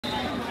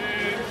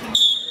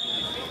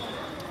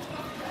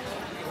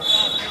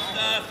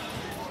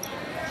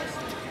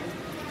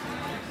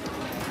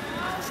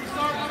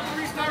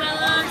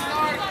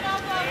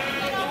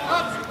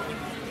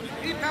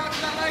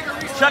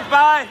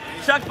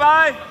chuck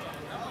by.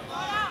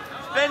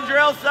 Spin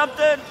drill,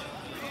 something.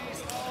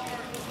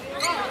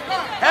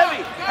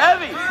 Heavy,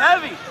 heavy,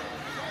 heavy.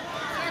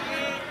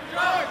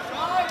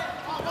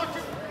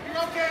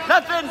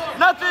 Nothing,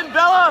 nothing,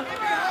 Bella.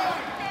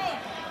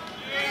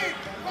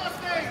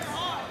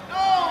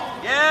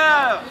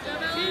 Yeah.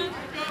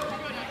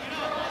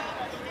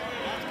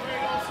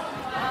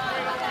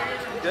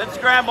 Good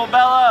scramble,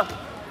 Bella.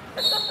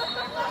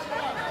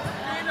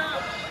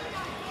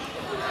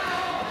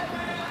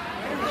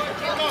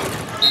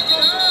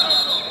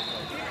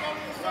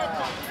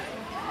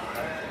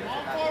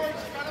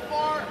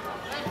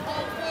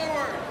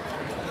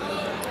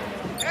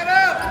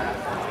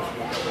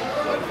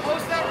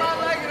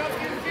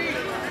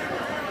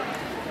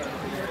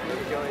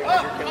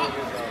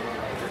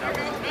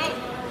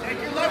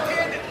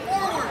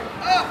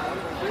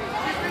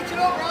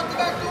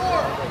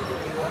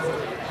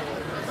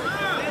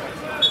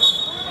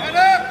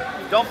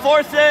 Don't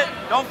force it.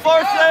 Don't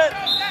force it.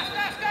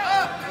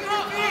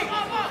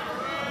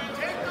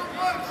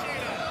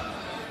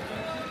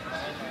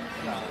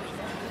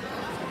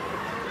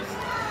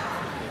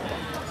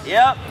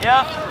 Yep,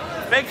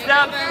 yep. Big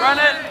steps. Run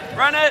it.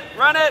 Run it.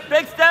 Run it.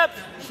 Big steps.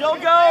 She'll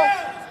go.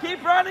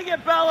 Keep running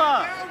it,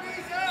 Bella.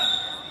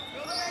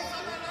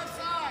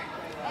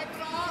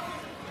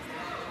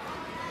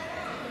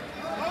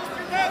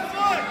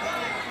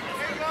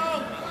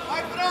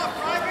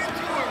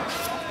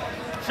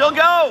 She'll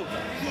go.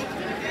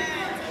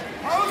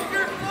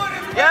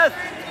 Yes.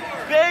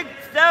 Big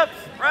steps.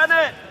 Run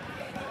it.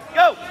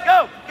 Go,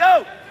 go,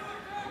 go.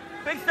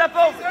 Big step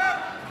over.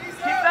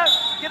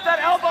 Get that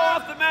elbow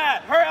off the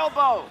mat. Her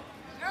elbow.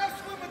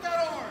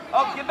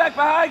 Oh, get back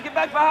behind. Get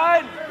back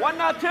behind. 1,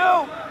 not 2.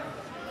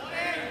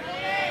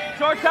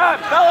 Short time.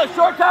 Bella,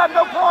 short time.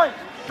 No points.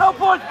 No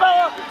points,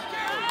 Bella.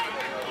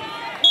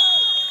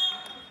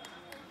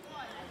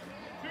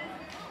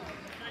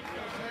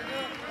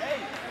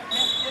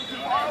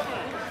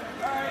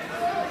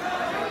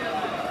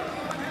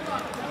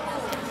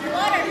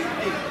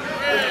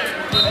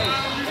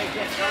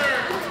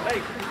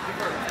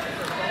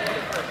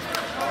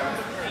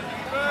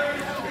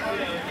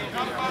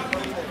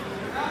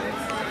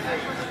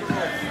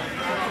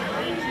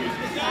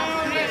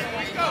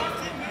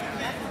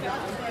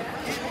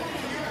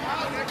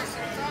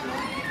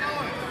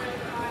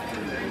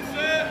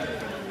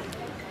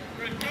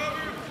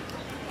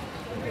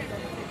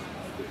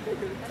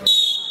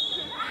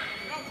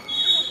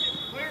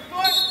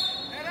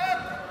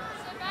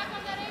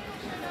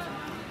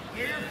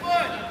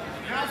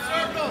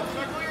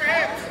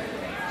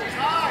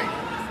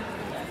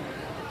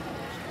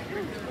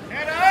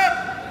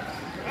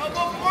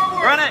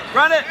 Run it,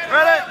 run it,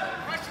 run it.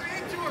 Pressure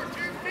into her, to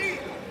your feet.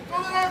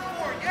 Pull it up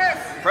for it,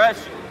 yes.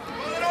 Pressure.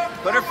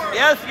 Put her,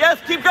 yes, yes,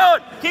 keep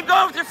going. Keep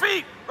going with your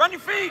feet. Run your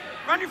feet,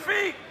 run your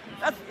feet.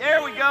 That's,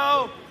 there we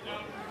go.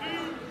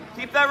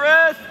 Keep that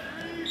wrist.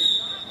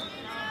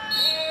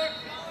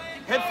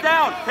 Hips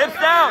down, hips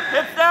down,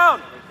 hips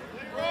down.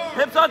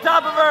 Hips on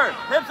top of her,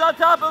 hips on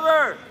top of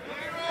her.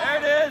 There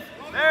it is,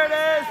 there it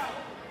is.